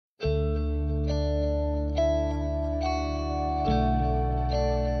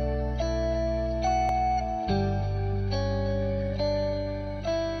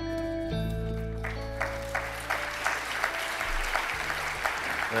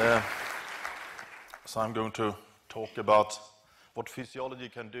So I'm going to talk about what physiology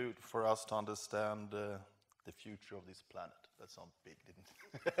can do for us to understand the future of this planet. That sounds big, didn't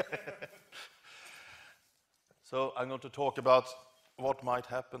it? So I'm going to talk about what might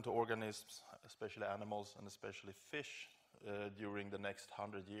happen to organisms, especially animals and especially fish, during the next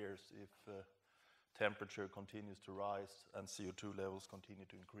 100 years if temperature continues to rise and CO2 levels continue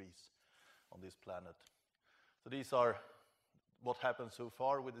to increase on this planet. So these are what happened so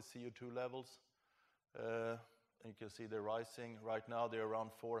far with the CO2 levels. You can see they're rising. Right now they're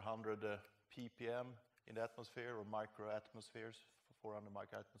around 400 ppm in the atmosphere, or microatmospheres, 400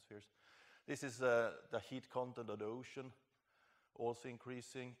 microatmospheres. This is the heat content of the ocean also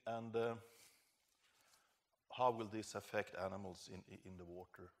increasing, and how will this affect animals in the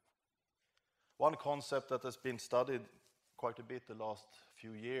water? One concept that has been studied quite a bit the last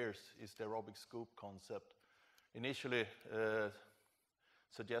few years is the aerobic scope concept. Initially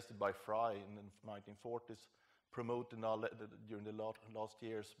suggested by Fry in the 1940s, promoted during the last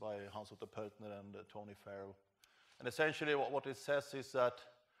years by Hans-Otto Pöttner and Tony Farrell. And essentially what it says is that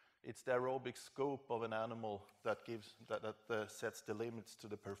it's the aerobic scope of an animal that sets the limits to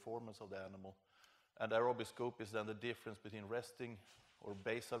the performance of the animal. And aerobic scope is then the difference between resting or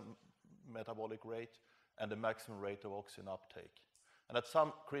basal metabolic rate and the maximum rate of oxygen uptake. And at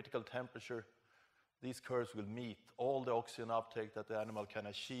some critical temperature, these curves will meet. All the oxygen uptake that the animal can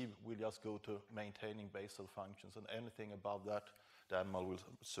achieve will just go to maintaining basal functions, and anything above that, the animal will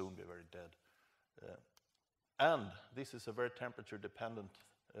soon be very dead. And this is a very temperature-dependent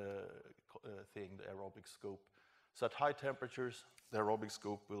thing, the aerobic scope. So at high temperatures, the aerobic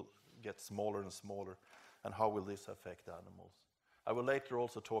scope will get smaller and smaller. And how will this affect animals? I will later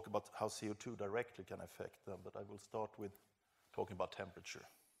also talk about how CO2 directly can affect them, but I will start with talking about temperature.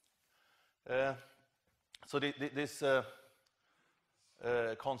 So this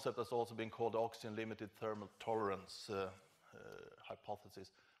concept has also been called the oxygen-limited thermal tolerance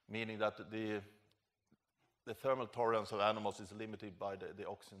hypothesis, meaning that the thermal tolerance of animals is limited by the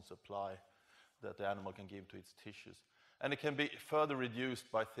oxygen supply that the animal can give to its tissues. And it can be further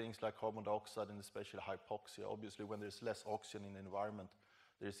reduced by things like carbon dioxide and especially hypoxia. Obviously, when there's less oxygen in the environment,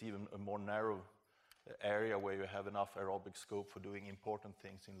 there's even a more narrow area where you have enough aerobic scope for doing important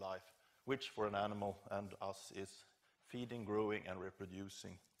things in life, which for an animal and us is feeding, growing, and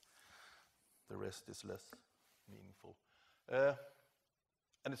reproducing. The rest is less meaningful.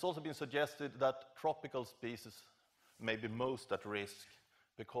 And it's also been suggested that tropical species may be most at risk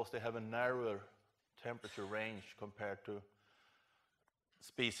because they have a narrower temperature range compared to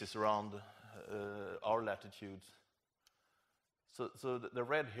species around our latitudes. So the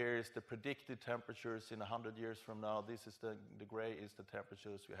red here is the predicted temperatures in 100 years from now. This is the gray is the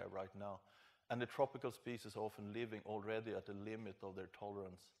temperatures we have right now. And the tropical species are often living already at the limit of their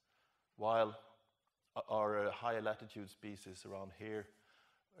tolerance, while our higher latitude species around here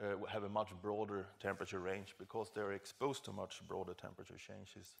have a much broader temperature range because they're exposed to much broader temperature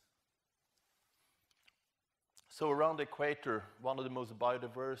changes. So around the equator, one of the most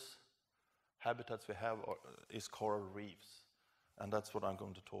biodiverse habitats we have is coral reefs. And that's what I'm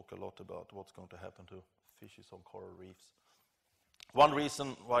going to talk a lot about, what's going to happen to fishes on coral reefs. One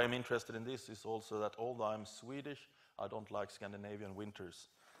reason why I'm interested in this is also that although I'm Swedish, I don't like Scandinavian winters.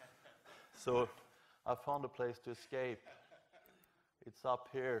 So I found a place to escape. It's up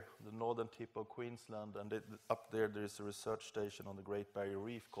here, the northern tip of Queensland, and up there is a research station on the Great Barrier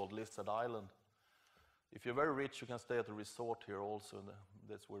Reef called Lizard Island. If you're very rich, you can stay at a resort here also, and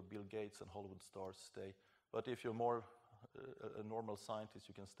that's where Bill Gates and Hollywood stars stay. But if you're more a normal scientist,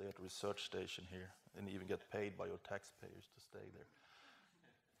 you can stay at a research station here and even get paid by your taxpayers to stay there.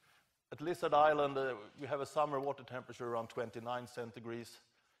 At Lizard Island, we have a summer water temperature around 29 centigrades.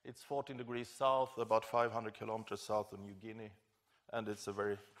 It's 14 degrees south, about 500 kilometers south of New Guinea, and it's a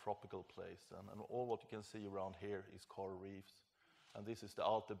very tropical place. And all what you can see around here is coral reefs. And this is the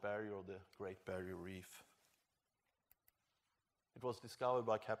outer barrier of the Great Barrier Reef. It was discovered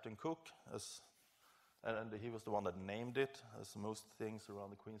by Captain Cook, and he was the one that named it, as most things around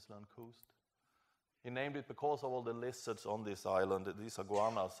the Queensland coast. He named it because of all the lizards on this island. These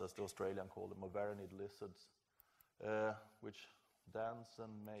iguanas, as the Australians call them, or varanid lizards, which dance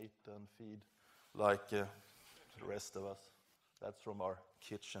and mate and feed like the rest of us. That's from our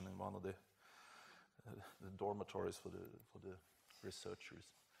kitchen in one of the dormitories for the researchers.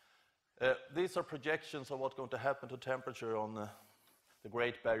 These are projections of what's going to happen to temperature on the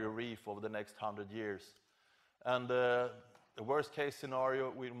Great Barrier Reef over the next 100 years. And the worst case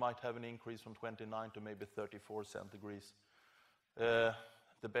scenario, we might have an increase from 29 to maybe 34 centigrades.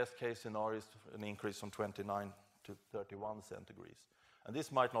 The best case scenario is an increase from 29 to 31 centigrades. And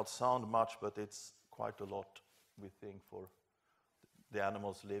this might not sound much, but it's quite a lot, we think, for the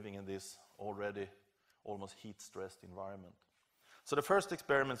animals living in this already almost heat-stressed environment. So the first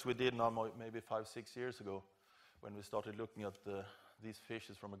experiments we did now maybe 5-6 years ago, when we started looking at these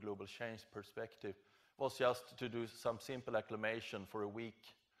fishes from a global change perspective, was just to do some simple acclimation for a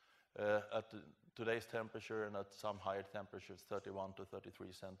week at today's temperature and at some higher temperatures, 31 to 33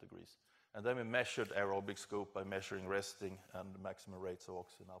 centigrades. And then we measured aerobic scope by measuring resting and maximum rates of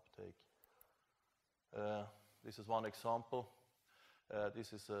oxygen uptake. This is one example.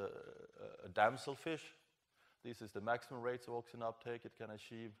 This is a damselfish. This is the maximum rates of oxygen uptake it can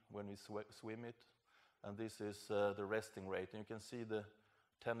achieve when we swim it. And this is the resting rate. And you can see the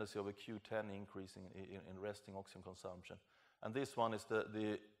tendency of a Q10 increasing in resting oxygen consumption. And this one is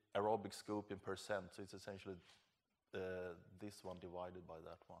the aerobic scope in percent. So it's essentially this one divided by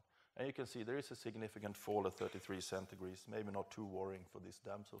that one. And you can see there is a significant fall at 33 centigrades, maybe not too worrying for this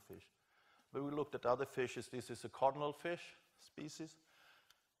damselfish. But we looked at other fishes. This is a cardinal fish species.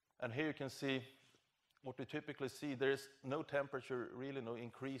 And here you can see what we typically see. There is no temperature, really no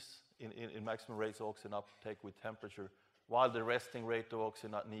increase in maximum rates of oxygen uptake with temperature, while the resting rate of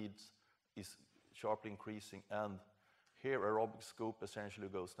oxygen needs is sharply increasing. And here aerobic scope essentially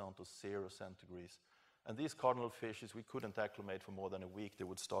goes down to 0 centigrades. And these cardinal fishes, we couldn't acclimate for more than a week. They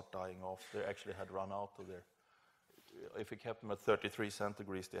would start dying off. They actually had run out of their, if we kept them at 33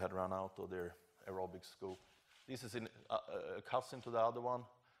 centigrades, they had run out of their aerobic scope. This is a cousin to the other one,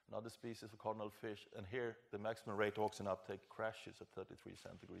 another species of cardinal fish. And here the maximum rate of oxygen uptake crashes at 33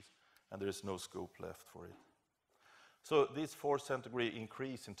 centigrades, and there is no scope left for it. So this 4 centigrade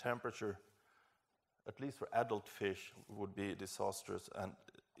increase in temperature, at least for adult fish, would be disastrous, and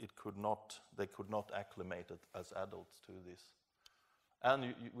they could not acclimate as adults to this.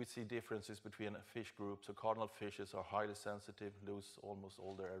 And we see differences between fish groups. So cardinal fishes are highly sensitive, lose almost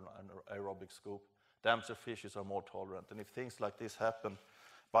all their aerobic scope. Damser fishes are more tolerant. And if things like this happen,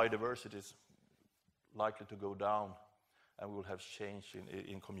 biodiversity is likely to go down, and we will have change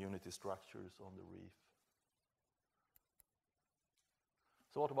in community structures on the reef.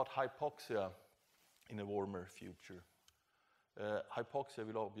 So what about hypoxia in a warmer future? Hypoxia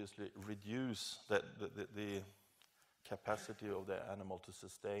will obviously reduce the capacity of the animal to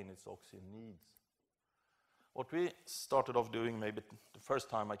sustain its oxygen needs. What we started off doing, maybe the first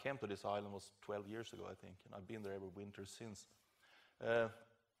time I came to this island was 12 years ago, I think, and I've been there every winter since.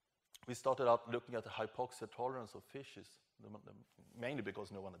 We started out looking at the hypoxia tolerance of fishes, mainly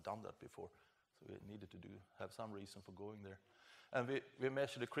because no one had done that before. So we needed to have some reason for going there. And we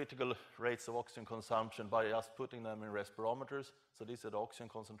measured the critical rates of oxygen consumption by just putting them in respirometers. So this is the oxygen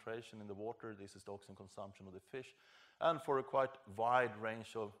concentration in the water. This is the oxygen consumption of the fish. And for a quite wide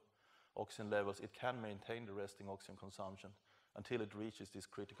range of oxygen levels, it can maintain the resting oxygen consumption until it reaches this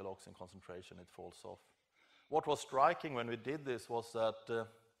critical oxygen concentration. It falls off. What was striking when we did this was that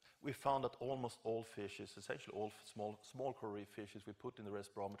we found that almost all fishes, essentially all small coral reef fishes we put in the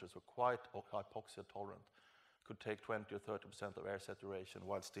respirometers, were quite hypoxia tolerant. Could take 20 or 30% of air saturation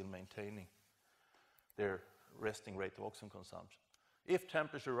while still maintaining their resting rate of oxygen consumption. If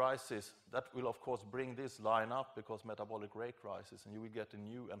temperature rises, that will of course bring this line up because metabolic rate rises, and you will get a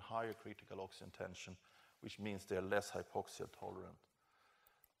new and higher critical oxygen tension, which means they are less hypoxia tolerant.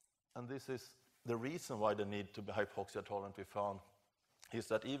 And this is the reason why they need to be hypoxia tolerant, we found, is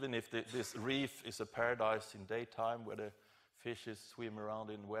that even if this reef is a paradise in daytime where the fishes swim around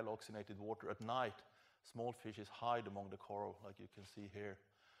in well-oxygenated water, at night small fishes hide among the coral, like you can see here.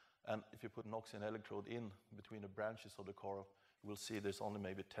 And if you put an oxygen electrode in between the branches of the coral, you will see there's only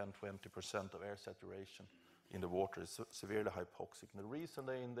maybe 10-20% of air saturation in the water. It's severely hypoxic. And the reason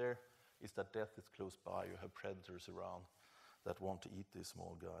they're in there is that death is close by. You have predators around that want to eat these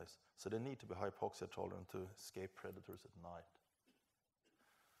small guys. So they need to be hypoxia tolerant to escape predators at night.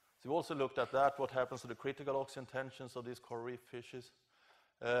 So we also looked at that, what happens to the critical oxygen tensions of these coral reef fishes.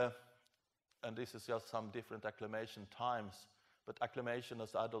 And this is just some different acclimation times. But acclimation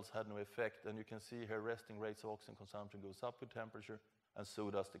as adults had no effect. And you can see here resting rates of oxygen consumption goes up with temperature, and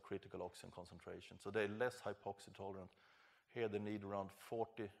so does the critical oxygen concentration. So they're less hypoxia tolerant. Here they need around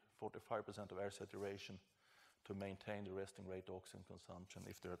 40-45% of air saturation to maintain the resting rate of oxygen consumption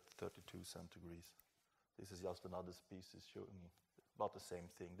if they're at 32 centigrades. This is just another species showing about the same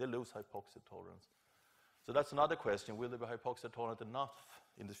thing. They lose hypoxia tolerance. So that's another question. Will they be hypoxia tolerant enough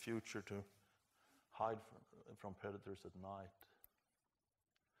in the future to hide from predators at night?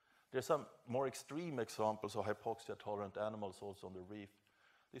 There's some more extreme examples of hypoxia-tolerant animals also on the reef.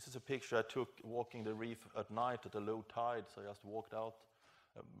 This is a picture I took walking the reef at night at a low tide, so I just walked out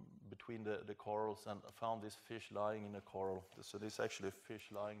between the corals and found this fish lying in a coral. So this is actually a fish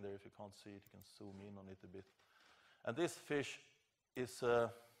lying there. If you can't see it, you can zoom in on it a bit. And this fish is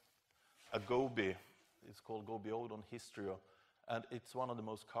a goby. It's called Gobiodon histrio, and it's one of the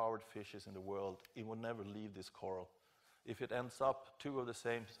most coward fishes in the world. It will never leave this coral. If it ends up, two of the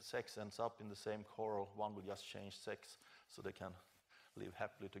same sex ends up in the same coral, one will just change sex so they can live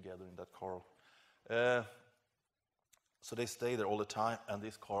happily together in that coral. So they stay there all the time, and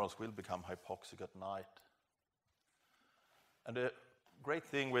these corals will become hypoxic at night. And the great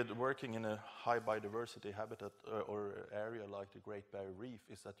thing with working in a high biodiversity habitat or area like the Great Barrier Reef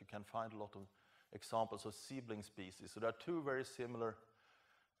is that you can find a lot of examples of sibling species. So there are two very similar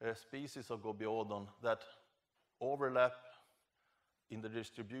species of Gobiodon that overlap in the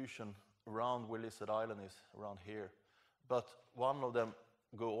distribution around where Lizard Island is, around here. But one of them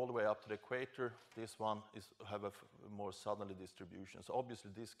go all the way up to the equator. This one have a more southerly distribution. So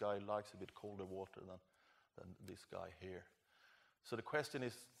obviously this guy likes a bit colder water than this guy here. So the question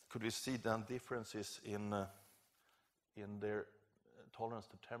is, could we see then differences in their tolerance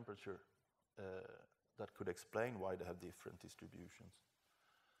to temperature that could explain why they have different distributions?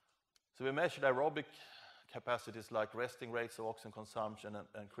 So we measured aerobic capacities like resting rates of oxygen consumption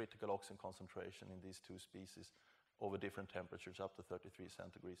and critical oxygen concentration in these two species over different temperatures up to 33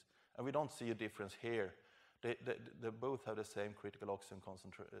 centigrades. And we don't see a difference here. They both have the same critical oxygen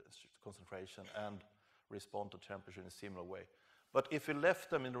concentration and respond to temperature in a similar way. But if we left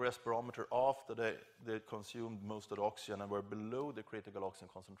them in the respirometer after they consumed most of the oxygen and were below the critical oxygen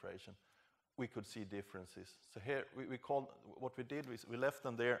concentration, we could see differences. So here, what we did was we left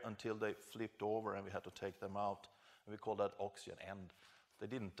them there until they flipped over and we had to take them out. And we call that oxygen end. They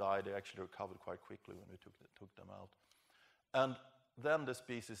didn't die, they actually recovered quite quickly when we took them out. And then the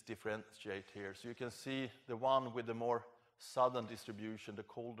species differentiate here. So you can see the one with the more southern distribution, the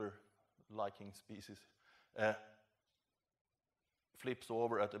colder liking species, flips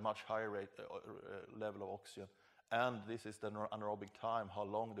over at a much higher rate, level of oxygen. And this is the anaerobic time, how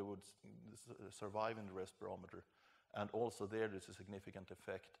long they would survive in the respirometer. And also there's a significant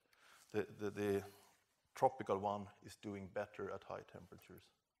effect. The tropical one is doing better at high temperatures.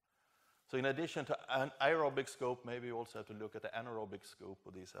 So in addition to an aerobic scope, maybe you also have to look at the anaerobic scope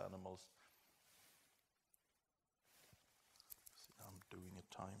of these animals. See, I'm doing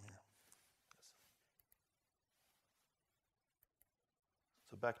a time here. Yes.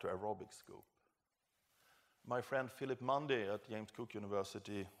 So back to aerobic scope. My friend Philip Mundy at James Cook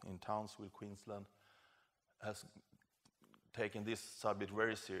University in Townsville, Queensland, has taken this subject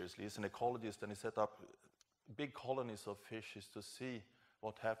very seriously. He's an ecologist and he set up big colonies of fishes to see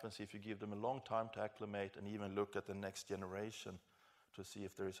what happens if you give them a long time to acclimate and even look at the next generation to see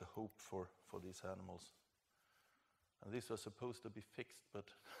if there is a hope for these animals. And this was supposed to be fixed, but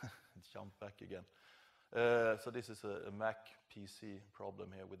it jumped back again. So this is a Mac PC problem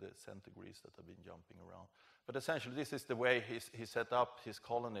here with the centigrades that have been jumping around. But essentially this is the way he set up his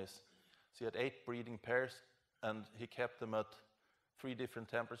colonies. So he had 8 breeding pairs and he kept them at 3 different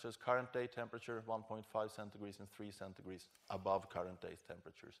temperatures: current day temperature, 1.5 centigrades, and 3 centigrades above current day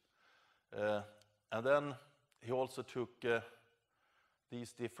temperatures. And then he also took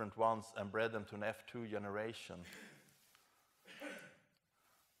these different ones and bred them to an F2 generation.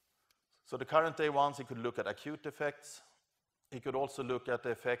 So the current day ones, he could look at acute effects. He could also look at the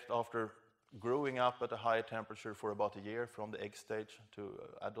effect after growing up at a higher temperature for about a year from the egg stage to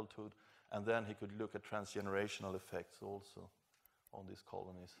adulthood. And then he could look at transgenerational effects also on these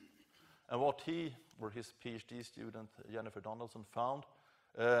colonies. And what he, or his PhD student, Jennifer Donaldson, found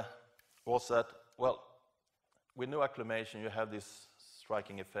was that, well, with no acclimation, you have these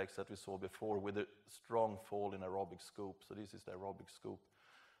striking effects that we saw before with a strong fall in aerobic scope. So this is the aerobic scope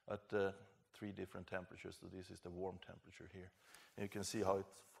at 3 different temperatures. So this is the warm temperature here. And you can see how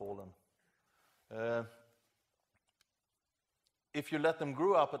it's fallen. If you let them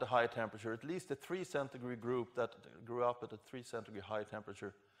grow up at a high temperature, at least the 3 centigrade group that grew up at a 3 centigrade high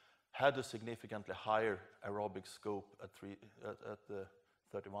temperature had a significantly higher aerobic scope at the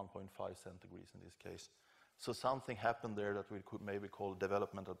 31.5 centigrades in this case. So something happened there that we could maybe call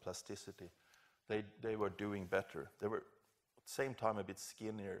developmental plasticity. They were doing better. They were at the same time a bit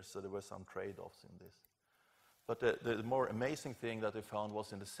skinnier, so there were some trade-offs in this. But the more amazing thing that they found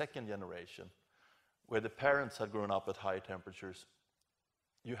was in the second generation, where the parents had grown up at high temperatures.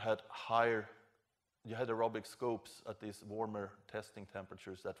 You had aerobic scopes at these warmer testing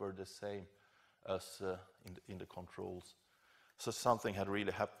temperatures that were the same as in the controls. So something had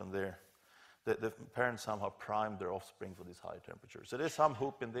really happened there. The parents somehow primed their offspring for these high temperatures. So there's some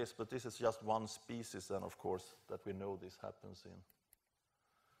hope in this, but this is just one species then, of course, that we know this happens in.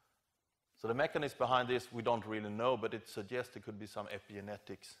 So the mechanism behind this we don't really know, but it suggests there could be some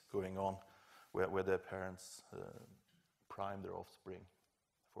epigenetics going on where their parents prime their offspring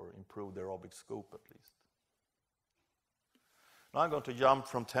for improved aerobic scope at least. Now I'm going to jump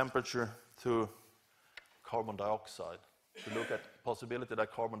from temperature to carbon dioxide to look at the possibility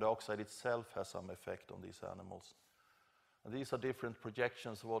that carbon dioxide itself has some effect on these animals. And these are different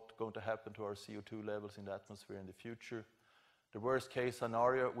projections of what's going to happen to our CO2 levels in the atmosphere in the future. The worst case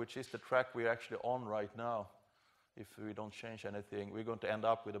scenario, which is the track we're actually on right now, if we don't change anything, we're going to end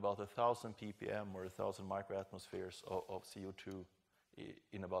up with about 1,000 ppm or 1,000 microatmospheres of CO2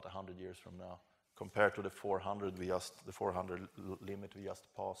 in about 100 years from now, compared to the 400 limit we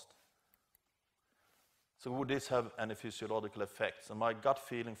just passed. So would this have any physiological effects? And my gut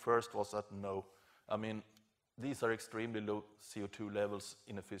feeling first was that no. I mean, these are extremely low CO2 levels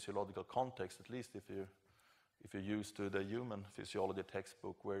in a physiological context, at least if you're used to the human physiology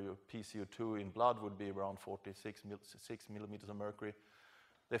textbook, where your PCO2 in blood would be around 46 millimeters of mercury.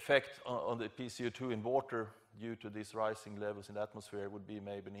 The effect on the PCO2 in water due to these rising levels in the atmosphere would be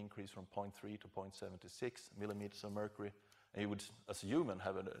maybe an increase from 0.3 to 0.76 millimeters of mercury. And you would, as a human,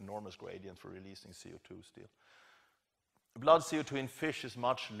 have an enormous gradient for releasing CO2 still. Blood CO2 in fish is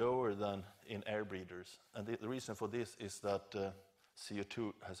much lower than in air breathers. And the reason for this is that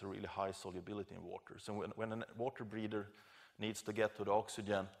CO2 has a really high solubility in water. So when a water breather needs to get to the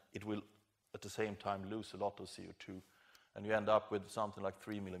oxygen, it will at the same time lose a lot of CO2. And you end up with something like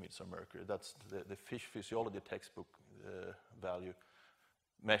 3 millimeters of mercury. That's the fish physiology textbook value,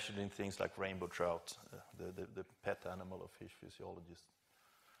 measured in things like rainbow trout, the pet animal of fish physiologists.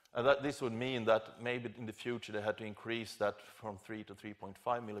 And this would mean that maybe in the future they had to increase that from 3 to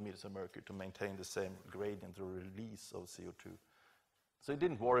 3.5 millimeters of mercury to maintain the same gradient or release of CO2. So it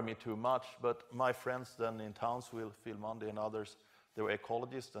didn't worry me too much, but my friends then in Townsville, Phil Mundy and others, they were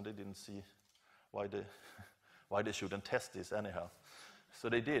ecologists and they didn't see why they shouldn't test this anyhow. So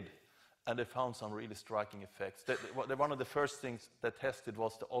they did, and they found some really striking effects. One of the first things they tested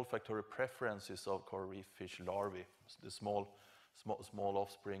was the olfactory preferences of coral reef fish larvae, the small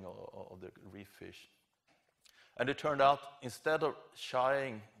offspring of the reef fish. And it turned out, instead of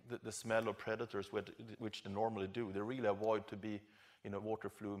shying the smell of predators, which they normally do, they really avoid to be in a water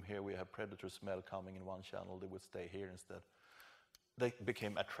flume here. We have predator smell coming in one channel, they would stay here instead. They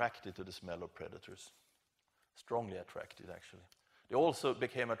became attracted to the smell of predators. Strongly attracted, actually. They also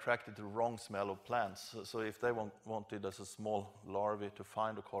became attracted to the wrong smell of plants. So if they wanted as a small larvae to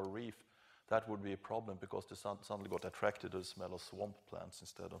find a coral reef, that would be a problem because they suddenly got attracted to the smell of swamp plants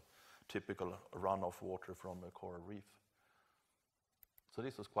instead of typical runoff water from a coral reef. So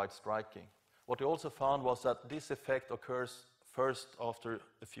this was quite striking. What they also found was that this effect occurs first after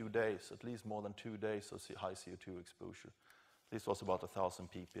a few days, at least more than 2 days of high CO2 exposure. This was about 1,000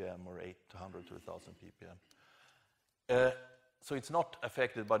 ppm or 800 to 1,000 ppm. So it's not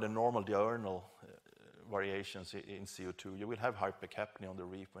affected by the normal diurnal variations in CO2. You will have hypercapnia on the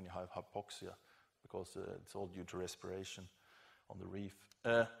reef when you have hypoxia because it's all due to respiration on the reef.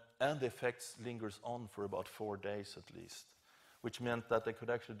 And the effects lingers on for about 4 days at least, which meant that they could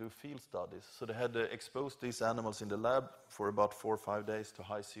actually do field studies. So they had exposed these animals in the lab for about 4 or 5 days to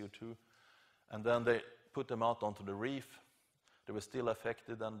high CO2, and then they put them out onto the reef. They were still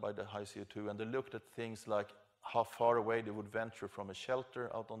affected then by the high CO2, and they looked at things like how far away they would venture from a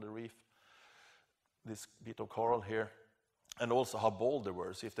shelter out on the reef, this bit of coral here, and also how bold they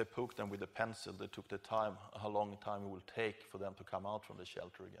were. So if they poked them with a pencil, they took the time, how long time it will take for them to come out from the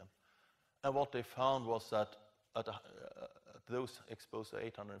shelter again. And what they found was that at those exposed to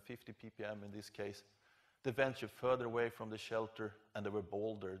 850 ppm in this case, they ventured further away from the shelter and they were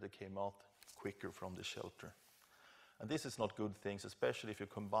bolder. They came out quicker from the shelter. And this is not good things, especially if you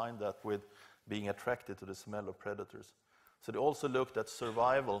combine that with being attracted to the smell of predators. So they also looked at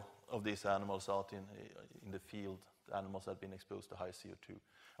survival of these animals out in the field, the animals that have been exposed to high CO2.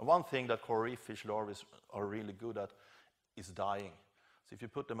 And one thing that coral reef fish larvae are really good at is dying. So if you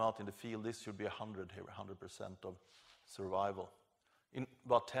put them out in the field, this should be 100% of survival. In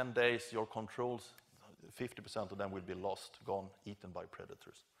about 10 days, your controls, 50% of them will be lost, gone, eaten by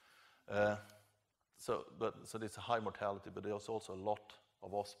predators. So there's a high mortality, but there's also a lot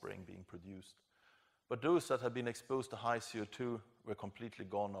of offspring being produced. But those that have been exposed to high CO2 were completely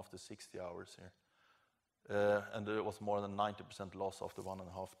gone after 60 hours here. And there was more than 90% loss after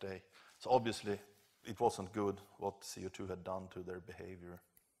 1.5 days. So obviously, it wasn't good what CO2 had done to their behavior.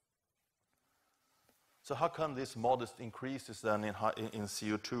 So how can these modest increases then in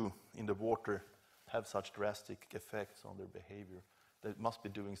CO2 in the water have such drastic effects on their behavior? They must be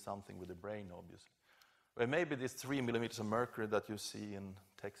doing something with the brain, obviously. Well, maybe this 3 millimeters of mercury that you see in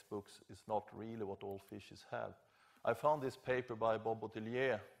textbooks is not really what all fishes have. I found this paper by Bob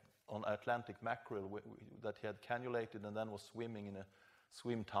Botelier on Atlantic mackerel that he had cannulated and then was swimming in a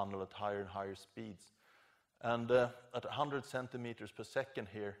swim tunnel at higher and higher speeds. And at 100 centimeters per second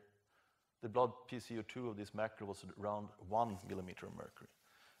here, the blood PCO2 of this mackerel was around 1 millimeter of mercury.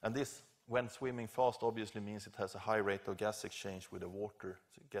 And this, when swimming fast, obviously means it has a high rate of gas exchange with the water,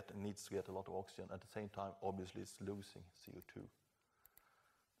 so it needs to get a lot of oxygen. At the same time, obviously, it's losing CO2.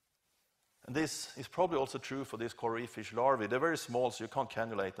 And this is probably also true for these coral reef fish larvae. They're very small, so you can't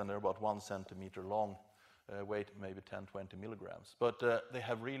cannulate them. They're about 1 centimeter long, weight maybe 10, 20 milligrams. But they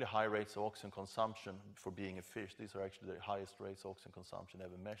have really high rates of oxygen consumption for being a fish. These are actually the highest rates of oxygen consumption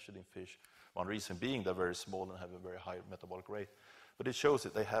ever measured in fish. One reason being they're very small and have a very high metabolic rate. But it shows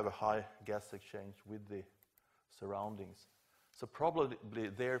that they have a high gas exchange with the surroundings. So probably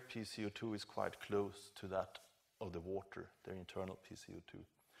their PCO2 is quite close to that of the water, their internal PCO2.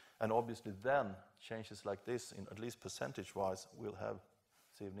 And obviously then, changes like this, in at least percentage-wise, will have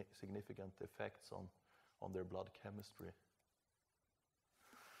significant effects on their blood chemistry.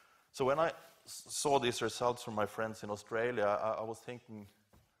 So when I saw these results from my friends in Australia, I was thinking,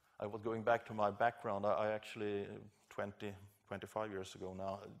 I was going back to my background. I actually, 25 years ago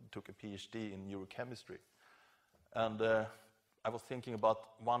now, took a PhD in neurochemistry. And I was thinking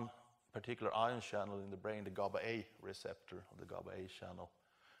about one particular ion channel in the brain, the GABA-A receptor, or the GABA-A channel,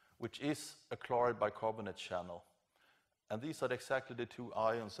 which is a chloride bicarbonate channel. And these are exactly the two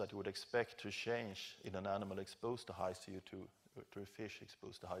ions that you would expect to change in an animal exposed to high CO2, to a fish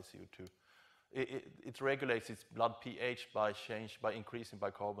exposed to high CO2. It regulates its blood pH by increasing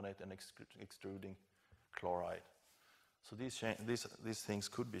bicarbonate and extruding chloride. So these things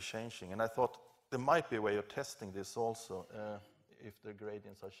could be changing. And I thought there might be a way of testing this also, if the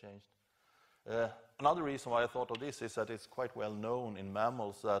gradients are changed. Another reason why I thought of this is that it's quite well known in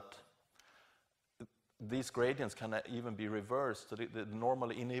mammals that these gradients can even be reversed. So the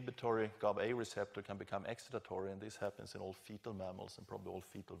normally inhibitory GABA-A receptor can become excitatory, and this happens in all fetal mammals and probably all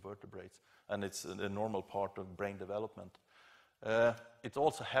fetal vertebrates, and it's a normal part of brain development. It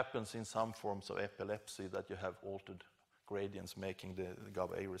also happens in some forms of epilepsy that you have altered gradients making the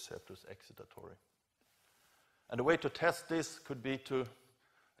GABA-A receptors excitatory. And the way to test this could be to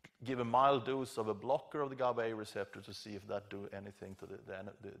give a mild dose of a blocker of the GABA-A receptor to see if that do anything to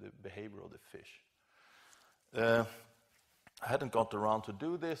the behavior of the fish. I hadn't got around to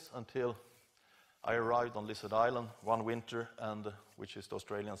do this until I arrived on Lizard Island one winter, which is the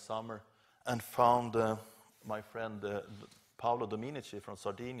Australian summer, and found my friend Paolo Dominici from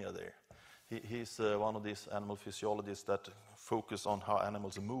Sardinia there. He's one of these animal physiologists that focus on how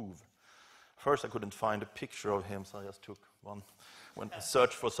animals move. First, I couldn't find a picture of him, so I just took one, went and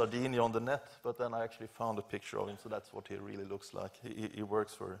searched for Sardinia on the net, but then I actually found a picture of him, so that's what he really looks like. He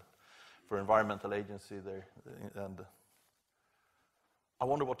works for environmental agency there, and I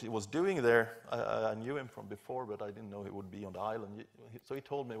wonder what he was doing there. I knew him from before, but I didn't know he would be on the island. So he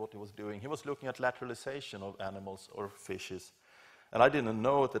told me what he was doing. He was looking at lateralization of animals or fishes, and I didn't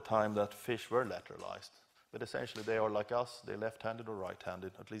know at the time that fish were lateralized, but essentially they are like us. They're left-handed or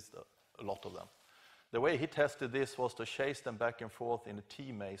right-handed, at least a lot of them. The way he tested this was to chase them back and forth in a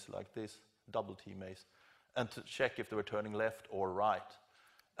T-maze like this, double T-maze, and to check if they were turning left or right.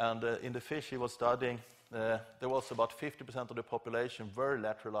 And in the fish he was studying, there was about 50% of the population were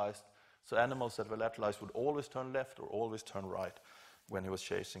lateralized. So animals that were lateralized would always turn left or always turn right when he was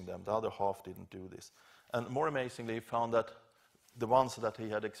chasing them. The other half didn't do this. And more amazingly, he found that the ones that he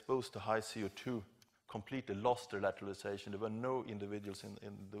had exposed to high CO2 completely lost their lateralization. There were no individuals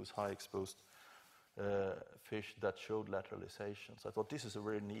in those high exposed fish that showed lateralization. So I thought this is a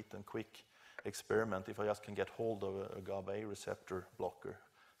very neat and quick experiment if I just can get hold of a GABA-A receptor blocker.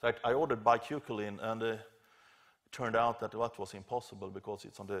 So I ordered bicuculin, and it turned out that was impossible because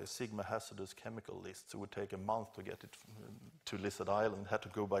it's on the sigma hazardous chemical list. So it would take a month to get it to Lizard Island. Had to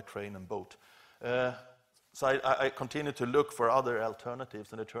go by train and boat. So I continued to look for other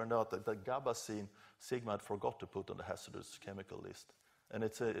alternatives, and it turned out that the gabacine sigma had forgot to put on the hazardous chemical list. And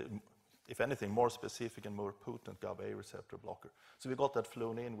it's if anything, more specific and more potent GABA-A receptor blocker. So we got that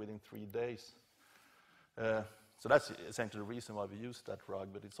flown in within 3 days. So that's essentially the reason why we used that drug,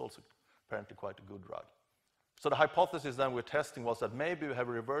 but it's also apparently quite a good drug. So the hypothesis then we're testing was that maybe we have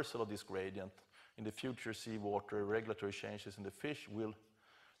a reversal of this gradient. In the future seawater, regulatory changes in the fish will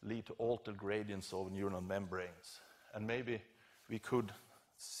lead to altered gradients of neuronal membranes. And maybe we could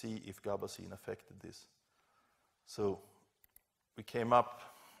see if gabacine affected this. So we came up,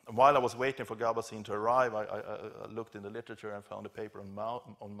 while I was waiting for gabacine to arrive, I looked in the literature and found a paper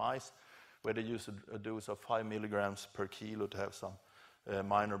on mice where they use a dose of 5 milligrams per kilo to have some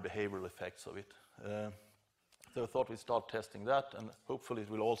minor behavioral effects of it. So I thought we'd start testing that, and hopefully it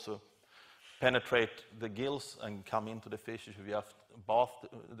will also penetrate the gills and come into the fish if we have bathed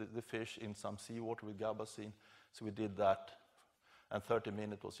the fish in some seawater with gabasine. So we did that, and 30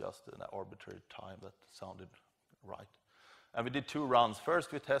 minutes was just an arbitrary time that sounded right. And we did 2 runs.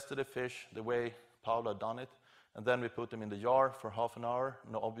 First we tested the fish the way Paula had done it, and then we put them in the jar for half an hour.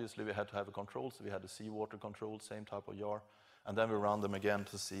 Now obviously we had to have a control, so we had a seawater control, same type of jar, and then we ran them again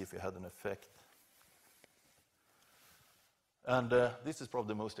to see if we had an effect. And this is probably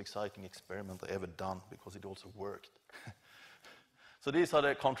the most exciting experiment I ever done, because it also worked. So these are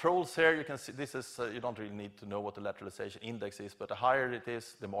the controls here. You can see this is, you don't really need to know what the lateralization index is, but the higher it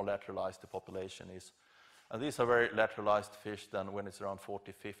is, the more lateralized the population is. And these are very lateralized fish then when it's around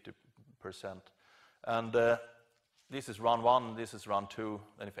 40–50%. And this is run 1, and this is run 2,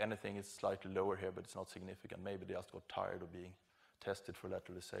 and if anything, it's slightly lower here, but it's not significant. Maybe they just got tired of being tested for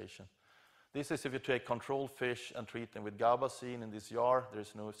lateralization. This is if you take control fish and treat them with gabasine in this jar.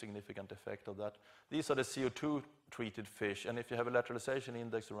 There's no significant effect of that. These are the CO2-treated fish, and if you have a lateralization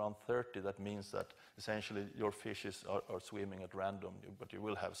index around 30, that means that essentially your fishes are swimming at random, but you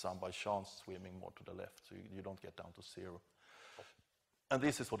will have some by chance swimming more to the left, so you don't get down to 0. And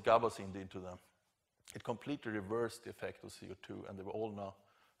this is what gabasine did to them. It completely reversed the effect of CO2, and they were all now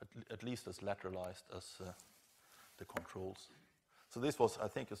at least as lateralized as the controls. So this was, I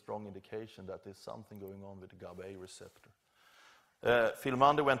think, a strong indication that there's something going on with the GABA-A receptor. Phil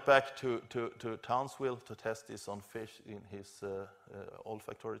Mundy went back to Townsville to test this on fish in his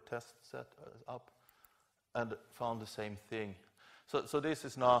olfactory test set up, and found the same thing. So this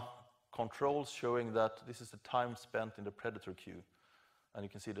is now controls showing that this is the time spent in the predator queue. And you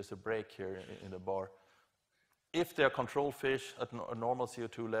can see there's a break here in the bar. If they are control fish at normal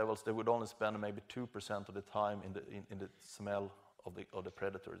CO2 levels, they would only spend maybe 2% of the time in the smell of the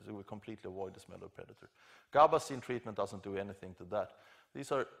predator. They will completely avoid the smell of the predator. Gabasine treatment doesn't do anything to that.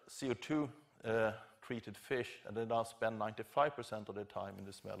 These are CO2 treated fish, and they now spend 95% of their time in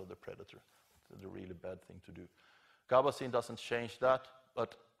the smell of the predator. It's a really bad thing to do. Gabasine doesn't change that,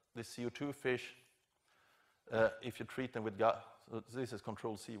 but the CO2 fish, if you treat them with this is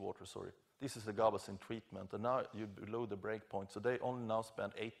controlled seawater, sorry. This is the gabasine treatment, and now you're below the break point, so they only now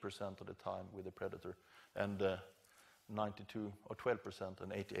spend 8% of the time with the predator, and 92 or 12%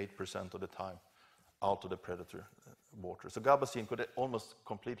 and 88% of the time out of the predator water. So gabasine could almost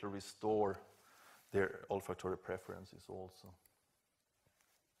completely restore their olfactory preferences also.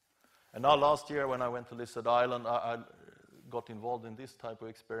 And now last year when I went to Lizard Island, I got involved in this type of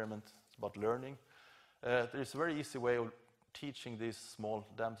experiment. It's about learning. There's a very easy way of teaching these small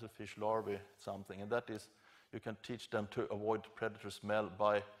damselfish larvae something, and that is you can teach them to avoid predator smell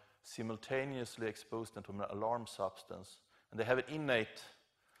by simultaneously expose them to an alarm substance. And they have an innate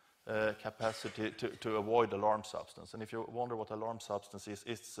capacity to avoid alarm substance. And if you wonder what alarm substance is,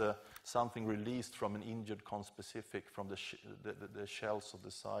 it's something released from an injured conspecific from the shells of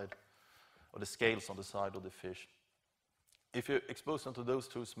the side, or the scales on the side of the fish. If you expose them to those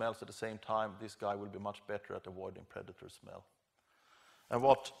two smells at the same time, this guy will be much better at avoiding predator smell. And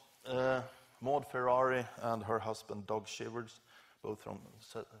what Maud Ferrari and her husband Doug Shivers, both from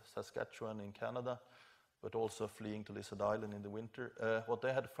Saskatchewan in Canada, but also fleeing to Lizard Island in the winter, what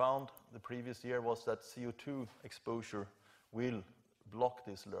they had found the previous year was that CO2 exposure will block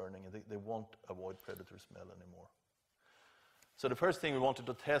this learning, and they won't avoid predator smell anymore. So the first thing we wanted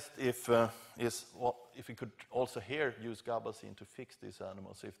to test is if we could also here use gabasine to fix these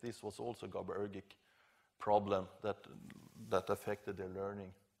animals, if this was also a GABAergic problem that affected their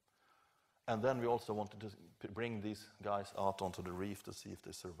learning. And then we also wanted to bring these guys out onto the reef to see if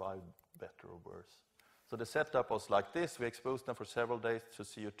they survived better or worse. So the setup was like this. We exposed them for several days to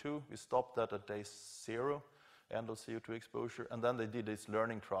CO2. We stopped that at day 0, end of CO2 exposure, and then they did this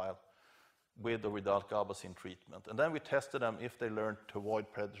learning trial with or without gabasine treatment. And then we tested them if they learned to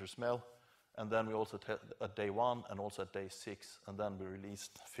avoid predator smell, and then we also tested at day 1 and also at day 6, and then we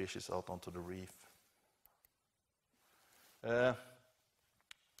released fishes out onto the reef.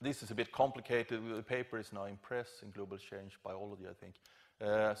 This is a bit complicated. The paper is now in press in Global Change Biology, I think.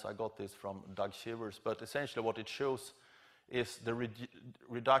 So I got this from Doug Shivers, but essentially what it shows is the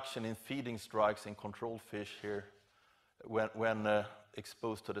reduction in feeding strikes in control fish here when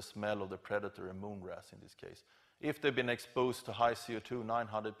exposed to the smell of the predator, a moon wrasse in this case. If they've been exposed to high CO2,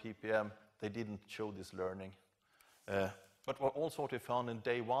 900 ppm, they didn't show this learning. But also what we found in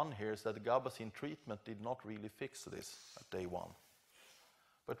day 1 here is that the gabasine treatment did not really fix this at day 1.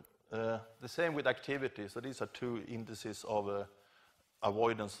 But the same with activity. So these are 2 indices of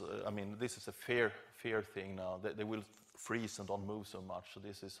avoidance, I mean, this is a fear thing now. They will freeze and don't move so much, so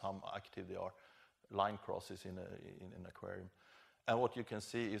this is how active they are. Line crosses in an aquarium. And what you can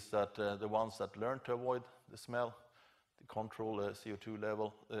see is that the ones that learn to avoid the smell, control CO2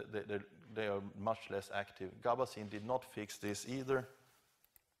 level, they are much less active. Gabazine did not fix this either.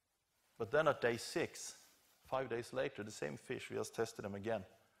 But then at day 6, 5 days later, the same fish, we just tested them again.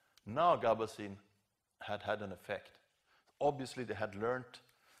 Now Gabazine had an effect. Obviously they had learned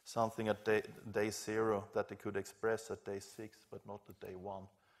something at day 0 that they could express at day 6, but not at day 1.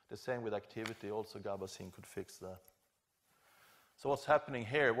 The same with activity, also Gabazine could fix that. So what's happening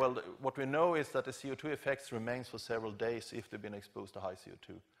here? Well, what we know is that the CO2 effects remains for several days if they've been exposed to high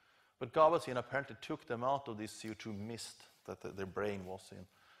CO2. But Gabazine apparently took them out of this CO2 mist that their brain was in.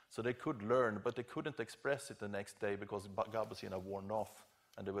 So they could learn, but they couldn't express it the next day because Gabazine had worn off,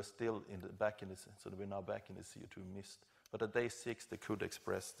 and they were still so they were now back in the CO2 mist. But at day 6, they could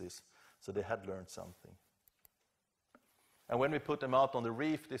express this, so they had learned something. And when we put them out on the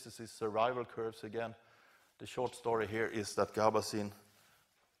reef, this is his survival curves again. The short story here is that Gabazine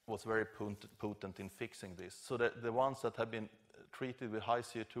was very potent in fixing this. So the ones that have been treated with high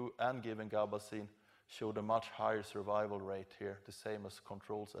CO2 and given Gabazine showed a much higher survival rate here, the same as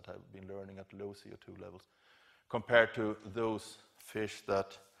controls that have been learning at low CO2 levels, compared to those fish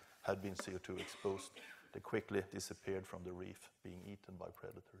that had been CO2 exposed. They quickly disappeared from the reef, being eaten by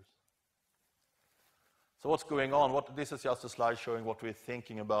predators. So what's going on? This is just a slide showing what we're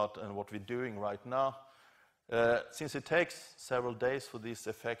thinking about and what we're doing right now. Since it takes several days for this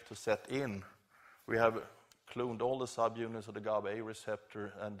effect to set in, we have cloned all the subunits of the GABA-A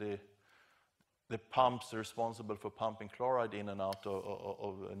receptor and the pumps responsible for pumping chloride in and out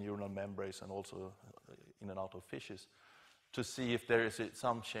of neuronal membranes and also in and out of fishes to see if there is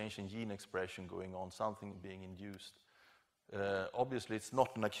some change in gene expression going on, something being induced. Obviously, it's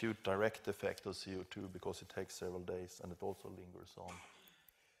not an acute direct effect of CO2 because it takes several days and it also lingers on.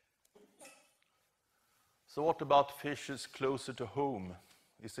 So what about fishes closer to home?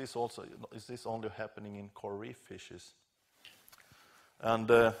 Is this only happening in coral reef fishes?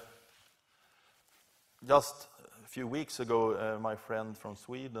 And just a few weeks ago, my friend from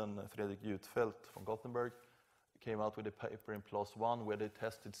Sweden, Fredrik Jutfeldt from Gothenburg, came out with a paper in PLOS ONE where they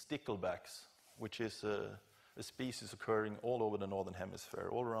tested sticklebacks, which is a species occurring all over the northern hemisphere,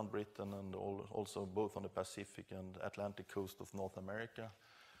 all around Britain and also both on the Pacific and Atlantic coast of North America.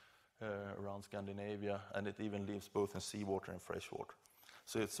 Around Scandinavia, and it even lives both in seawater and freshwater.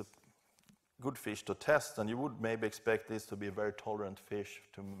 So it's a good fish to test, and you would maybe expect this to be a very tolerant fish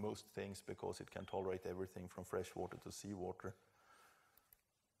to most things because it can tolerate everything from freshwater to seawater.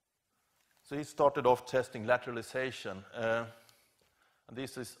 So he started off testing lateralization. And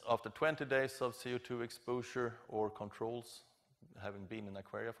this is after 20 days of CO2 exposure or controls, having been in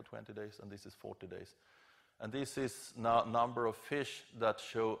aquaria for 20 days, and this is 40 days. And this is now number of fish that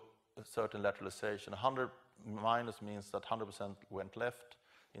show a certain lateralization. 100 minus means that 100% went left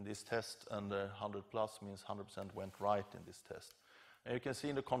in this test, and 100 plus means 100% went right in this test. And you can see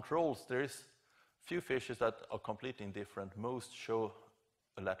in the controls there is few fishes that are completely indifferent. Most show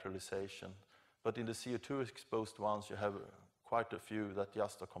a lateralization, but in the CO2 exposed ones you have quite a few that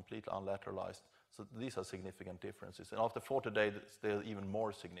just are completely unlateralized. So these are significant differences, and after 40 days they're even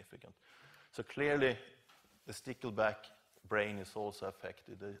more significant. So clearly the stickleback brain is also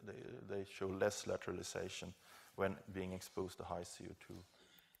affected. They show less lateralization when being exposed to high CO2.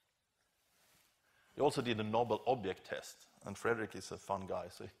 He also did a novel object test, and Fredrik is a fun guy,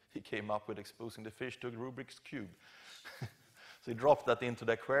 so he came up with exposing the fish to a Rubik's Cube. So he dropped that into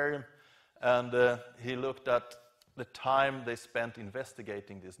the aquarium, and he looked at the time they spent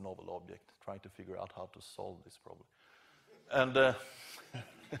investigating this novel object, trying to figure out how to solve this problem. And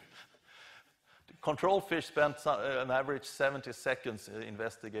control fish spent an average 70 seconds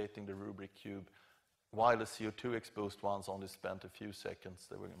investigating the Rubik's Cube, while the CO2 exposed ones only spent a few seconds.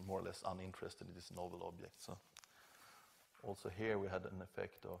 They were more or less uninterested in this novel object. So also here we had an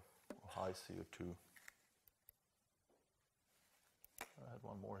effect of high CO2. I had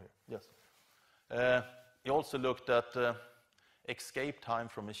one more here. Yes. He also looked at escape time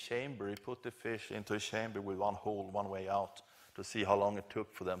from a chamber. He put the fish into a chamber with one hole, one way out, to see how long it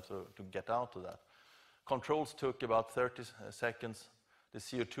took for them to get out of that. Controls took about 30 seconds. The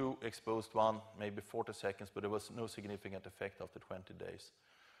CO2 exposed one, maybe 40 seconds, but there was no significant effect after 20 days.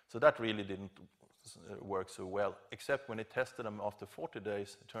 So that really didn't work so well, except when he tested them after 40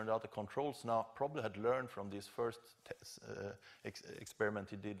 days. It turned out the controls now probably had learned from this first experiment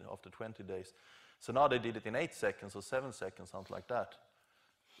he did after 20 days. So now they did it in 8 seconds or 7 seconds, something like that,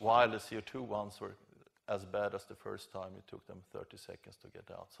 while the CO2 ones were as bad as the first time. It took them 30 seconds to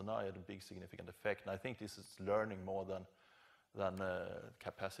get out. So now I had a big significant effect. And I think this is learning more than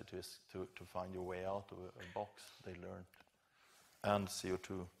capacities to find your way out of a box. They learned. And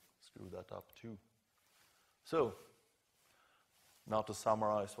CO2 screw that up too. So now to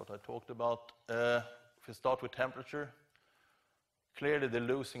summarize what I talked about. If we start with temperature, clearly they're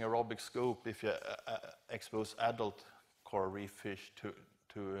losing aerobic scope if you expose adult coral reef fish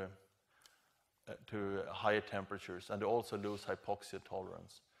to higher temperatures, and they also lose hypoxia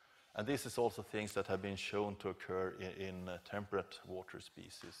tolerance. And this is also things that have been shown to occur in temperate water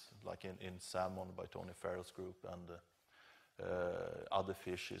species, like in salmon by Tony Farrell's group, and other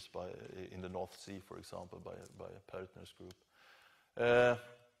fishes in the North Sea, for example, by Pertner's group.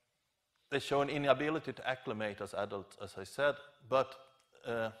 They show an inability to acclimate as adults, as I said, but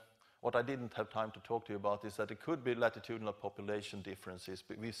what I didn't have time to talk to you about is that it could be latitudinal population differences.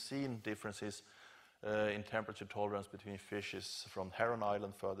 But we've seen differences in temperature tolerance between fishes from Heron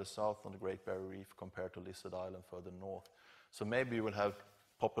Island further south on the Great Barrier Reef compared to Lizard Island further north. So maybe you will have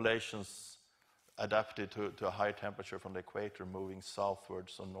populations adapted to a higher temperature from the equator moving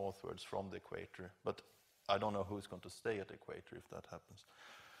southwards or northwards from the equator. But I don't know who's going to stay at the equator if that happens.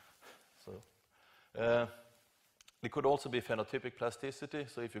 So, it could also be phenotypic plasticity.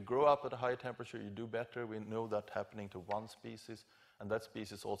 So if you grow up at a high temperature, you do better. We know that happening to one species, and that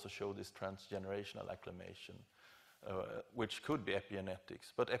species also show this transgenerational acclimation, which could be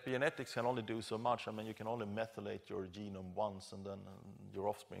epigenetics. But epigenetics can only do so much. I mean, you can only methylate your genome once, and then your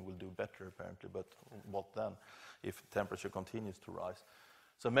offspring will do better, apparently. But what then, if temperature continues to rise?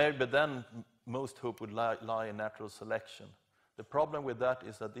 So maybe then most hope would lie in natural selection. The problem with that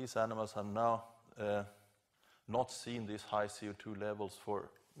is that these animals have now not seen these high CO2 levels for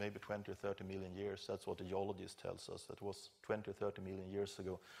maybe 20 or 30 million years. That's what the geologist tells us. That was 20 or 30 million years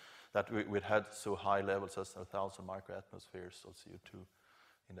ago that we'd had so high levels as 1,000 microatmospheres of CO2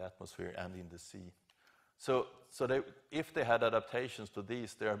 in the atmosphere and in the sea. So if they had adaptations to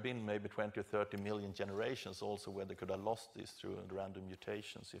these, there have been maybe 20 or 30 million generations also where they could have lost this through random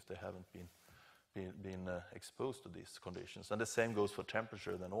mutations if they haven't been exposed to these conditions. And the same goes for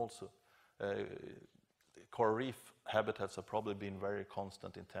temperature then also. Coral reef habitats have probably been very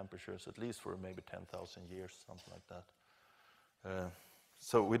constant in temperatures, at least for maybe 10,000 years, something like that.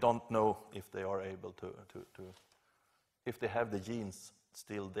 So we don't know if they are able to if they have the genes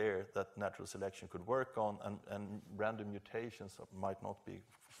still there that natural selection could work on, and random mutations might not be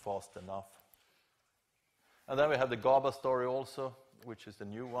fast enough. And then we have the GABA story also, which is the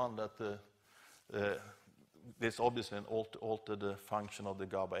new one, that this obviously altered the function of the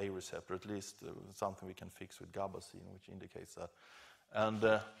GABA-A receptor, at least something we can fix with gabacine, which indicates that.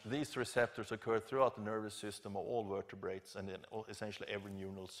 And these receptors occur throughout the nervous system of all vertebrates, and in essentially every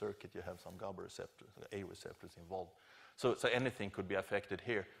neuronal circuit you have some GABA receptors, A receptors involved. So anything could be affected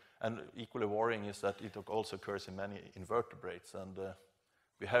here. And equally worrying is that it also occurs in many invertebrates, and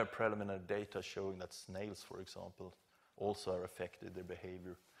we have preliminary data showing that snails, for example, also are affected, their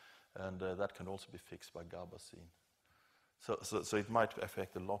behavior. And that can also be fixed by gabacine. So it might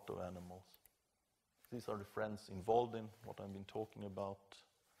affect a lot of animals. These are the friends involved in what I've been talking about.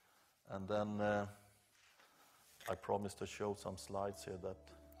 And then I promised to show some slides here that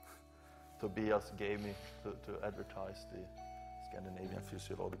Tobias gave me to advertise the Scandinavian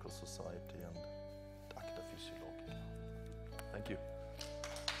Physiological Society and Acta Physiologica. Thank you.